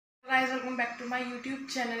welcome back to my YouTube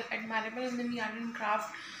channel Admirable in the Art and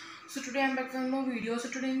Craft. So today I'm back with no video. So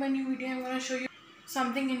today in my new video I'm going to show you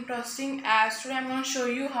something interesting, as today I'm going to show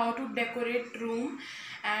you how to decorate room.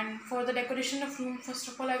 And for the decoration of room, first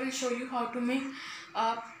of all I will show you how to make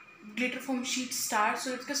a glitter foam sheet star.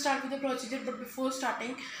 So let's get started with the procedure, but before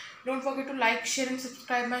starting, don't forget to like, share and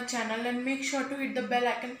subscribe my channel, and make sure to hit the bell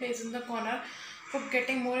icon placed in the corner for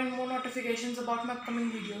getting more and more notifications about my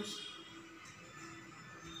upcoming videos.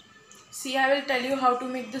 See, I will tell you how to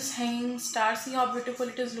make this hanging star. See how beautiful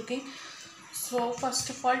it is looking. So first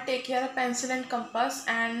of all, take here a pencil and compass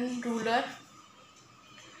and ruler,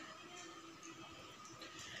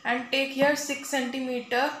 and take here 6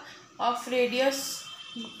 centimeter of radius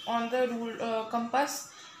on the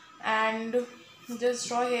compass, and just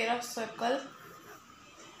draw here a circle.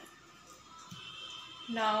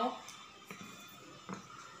 Now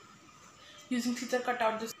using scissor cut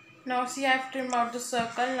out this. Now see, I have trimmed out the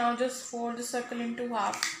circle. Now just fold the circle into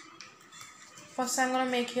half. First I'm gonna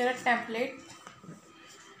make here a template.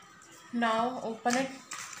 Now open it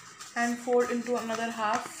and fold into another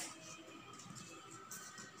half.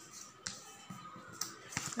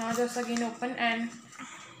 Now just again open and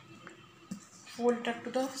fold it up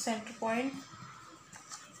to the center point,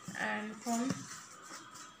 and from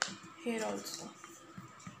here also.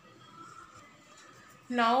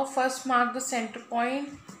 Now first mark the center point,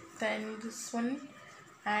 then this one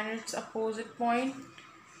and its opposite point,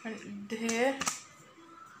 and here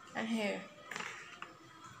and here,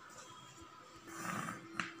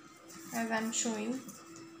 as I'm showing.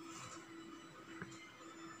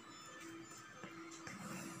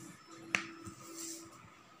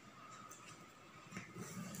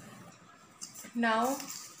 Now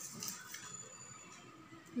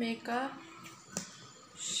make a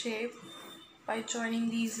shape by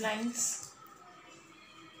joining these lines.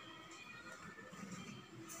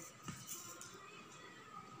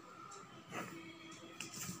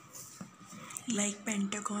 Like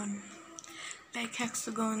pentagon, like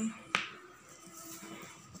hexagon.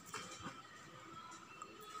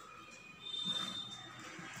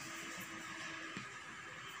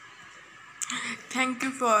 Thank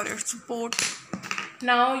you for your support.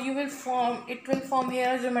 Now it will form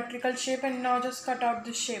here a geometrical shape, and now just cut out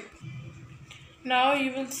this shape. Now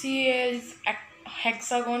you will see a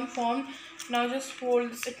hexagon form. Now just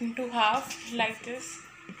fold it into half like this.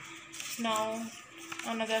 Now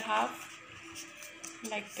another half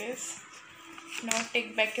like this. Now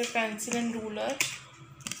take back your pencil and ruler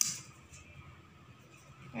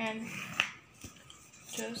and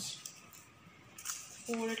just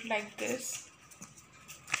fold it like this.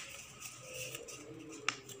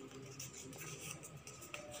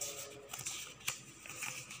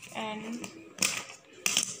 And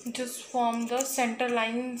just form the center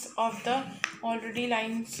lines of the already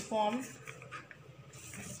lines formed.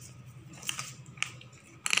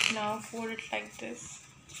 Now fold it like this.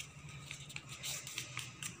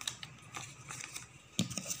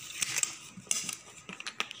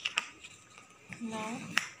 Now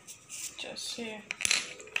just here.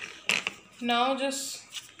 Now just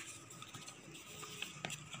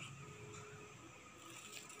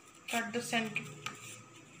cut the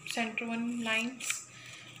center one lines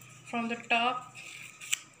from the top.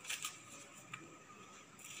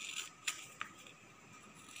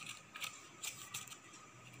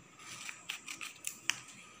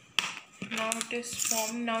 Now it is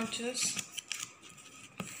formed. Now just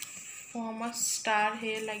form a star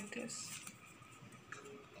here like this.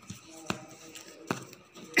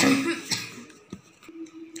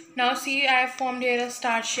 Now see, I have formed here a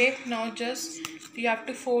star shape. Now just you have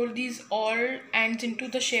to fold these all ends into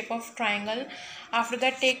the shape of triangle. After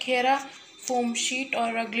that, take here a foam sheet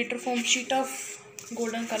or a glitter foam sheet of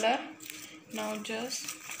golden color. Now just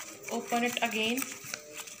open it again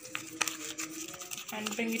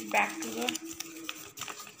and bring it back to the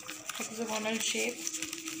hexagonal shape,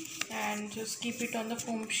 and just keep it on the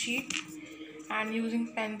foam sheet, and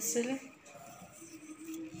using pencil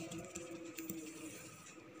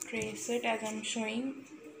trace it as I'm showing.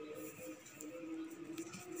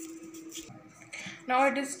 Now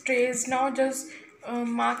it is traced. Now just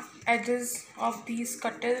mark edges of these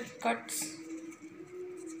cuts.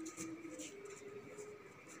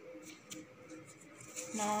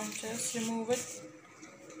 Now just remove it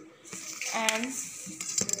and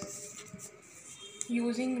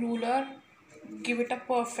using ruler give it a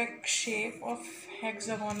perfect shape of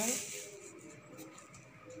hexagonal.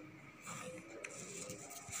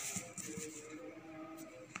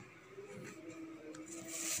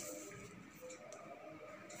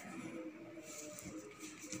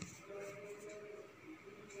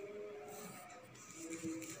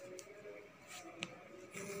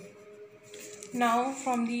 Now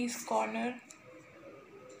from these corner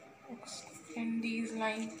and these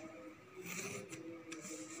line,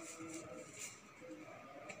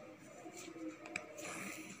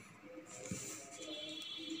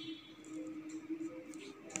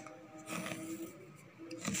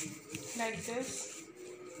 like this.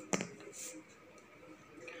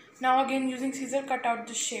 Now again using scissor cut out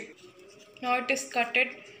the shape. Now it is cutted.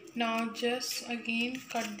 Now just again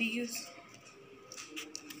cut these.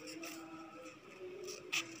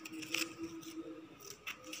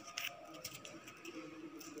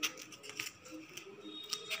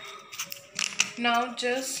 Now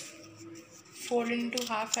just fold into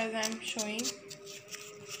half as I am showing.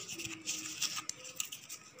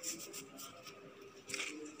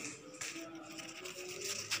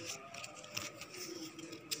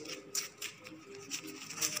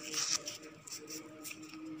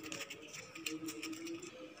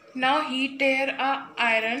 Now heat a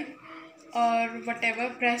iron or whatever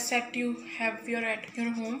press set you have at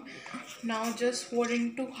your home. Now just fold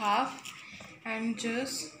into half and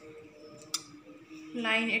just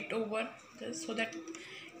line it over this so that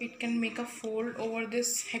it can make a fold over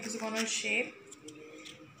this hexagonal shape,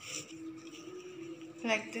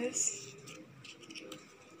 like this.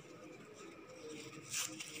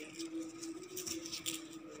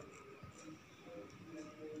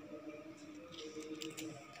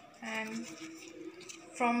 And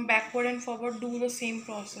from backward and forward do the same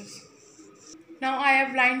process. Now I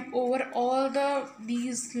have lined over all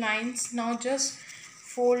these lines. Now just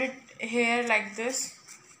fold it here like this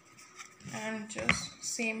and just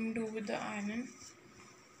same do with the iron,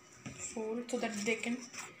 fold so that they can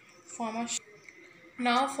form a shape.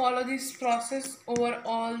 Now follow this process over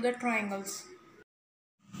all the triangles.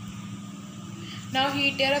 Now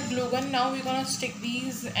heat here a glue gun. Now we're gonna stick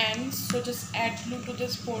these ends, so just add glue to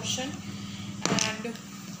this portion and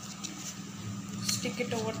stick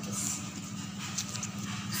it over this.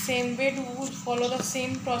 Same way, do follow the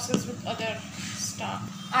same process with other star.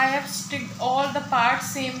 I have sticked all the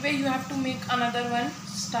parts. Same way you have to make another one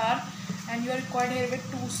star, and you are required here with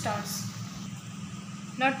 2 stars.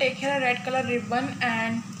 Now take here a red color ribbon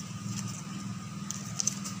and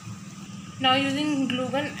now using glue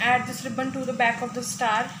gun add this ribbon to the back of the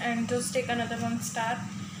star and just take another one star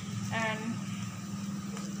and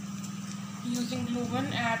using glue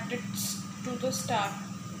gun add it to the star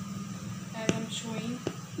as I'm showing.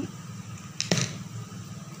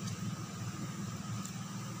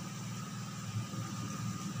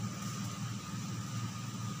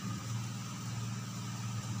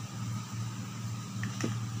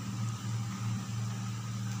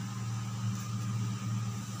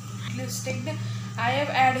 Sticked. I have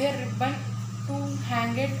added here ribbon to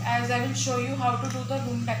hang it, as I will show you how to do the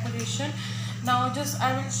room decoration. Now just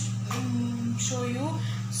I will show you.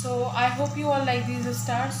 So I hope you all like these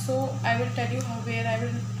stars, so I will tell you where I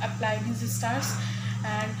will apply these stars.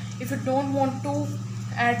 And if you don't want to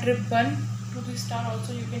add ribbon to the star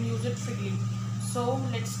also, you can use it freely. So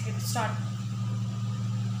let's get started.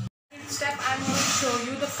 Step I'm going to show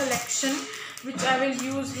you the collection which I will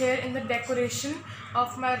use here in the decoration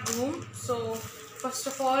of my room. So first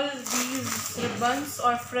of all, these ribbons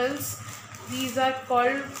or frills, these are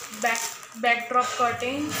called backdrop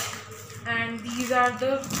curtains, and these are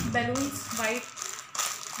the balloons, white,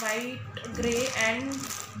 gray and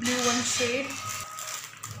blue one shade.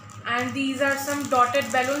 And these are some dotted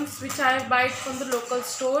balloons which I have bought from the local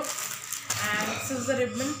store. And this is the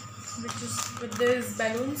ribbon which is with these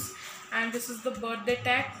balloons, and this is the birthday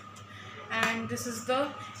tag, and this is the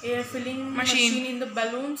air filling machine in the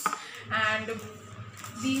balloons. And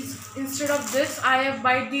these, instead of this, I have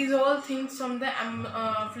bought these all things from the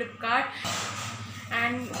Flipkart,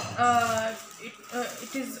 and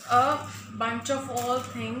it is a bunch of all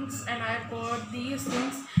things, and I got these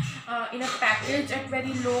things in a package at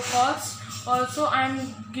very low cost. Also I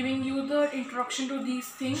am giving you the introduction to these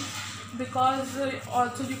things because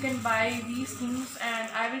also you can buy these things, and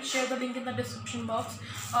I will share the link in the description box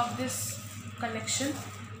of this collection.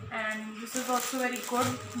 And this is also very good.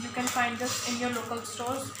 You can find this in your local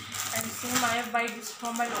stores, and same I have buy this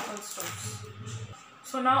from my local stores.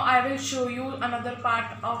 So now I will show you another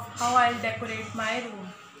part of how I'll decorate my room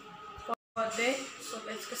for birthday. So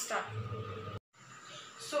let's get started.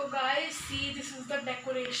 So guys, see, this is the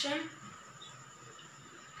decoration.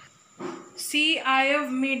 See, I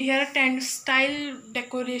have made here a tent style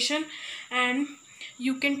decoration, and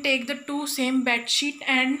you can take the 2 same bed sheet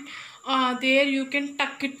and there you can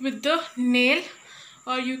tuck it with the nail,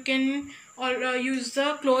 or you can use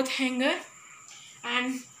the cloth hanger.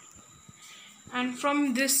 And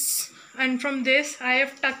from this I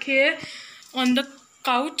have tucked here on the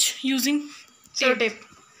couch using tape.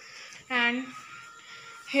 And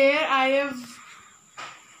here I have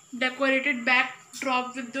decorated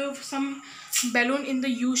backdrop with some balloon in the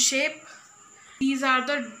U shape. These are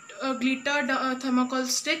the glittered thermocol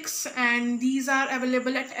sticks, and these are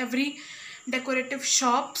available at every decorative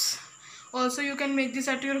shops. Also, you can make this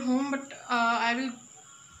at your home, but I will,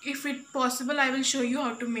 if it possible, I will show you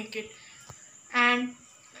how to make it. And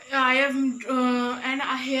I have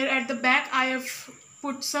here at the back I have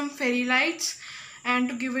put some fairy lights, and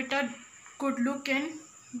to give it a good look and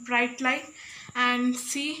bright light. And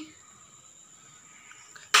see,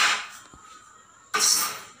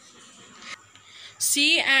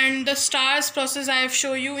 and the stars process I have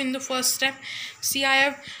shown you in the first step. See,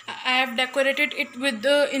 I have decorated it with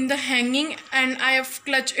the in the hanging, and I have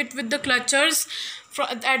clutched it with the clutchers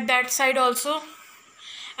at that side also,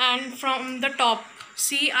 and from the top.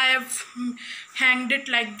 See, I have hanged it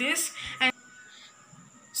like this. And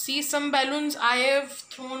see, some balloons I have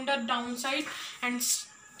thrown the downside and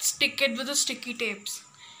stick it with the sticky tapes.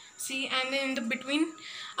 See, and then in the between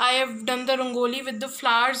I have done the rangoli with the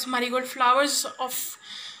flowers, marigold flowers of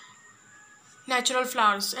natural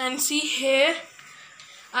flowers. And see, here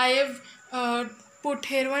I have put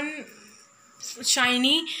here one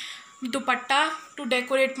shiny dupatta to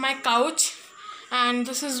decorate my couch, and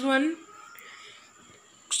this is one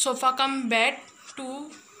sofa cum bed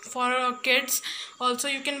too for kids. Also,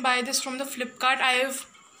 you can buy this from the Flipkart.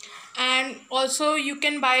 And also you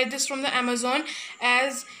can buy this from the Amazon,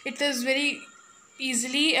 as it is very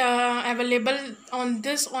easily available on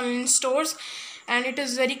this online stores, and it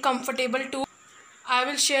is very comfortable too. I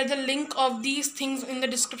will share the link of these things in the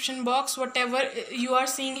description box, whatever you are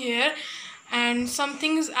seeing here. And some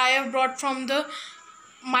things I have brought from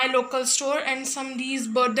my local store, and some these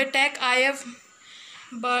birthday tag I have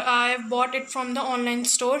bought it from the online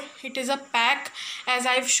store. It is a pack, as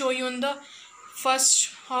I've shown you in the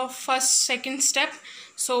second step.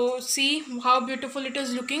 So see how beautiful it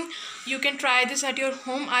is looking. You can try this at your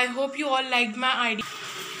home. I hope you all liked my idea.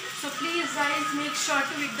 So please guys, make sure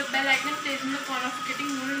to hit the bell icon placed in the corner for getting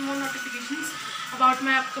more and more notifications about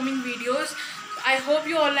my upcoming videos. I hope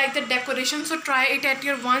you all like the decoration, so try it at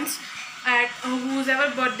your once at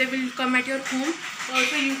whoever birthday will come at your home.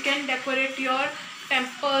 Also, you can decorate your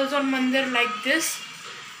temples or mandir like this.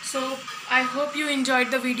 So I hope you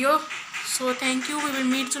enjoyed the video. So thank you. We will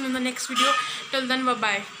meet soon in the next video. Till then, bye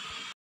bye.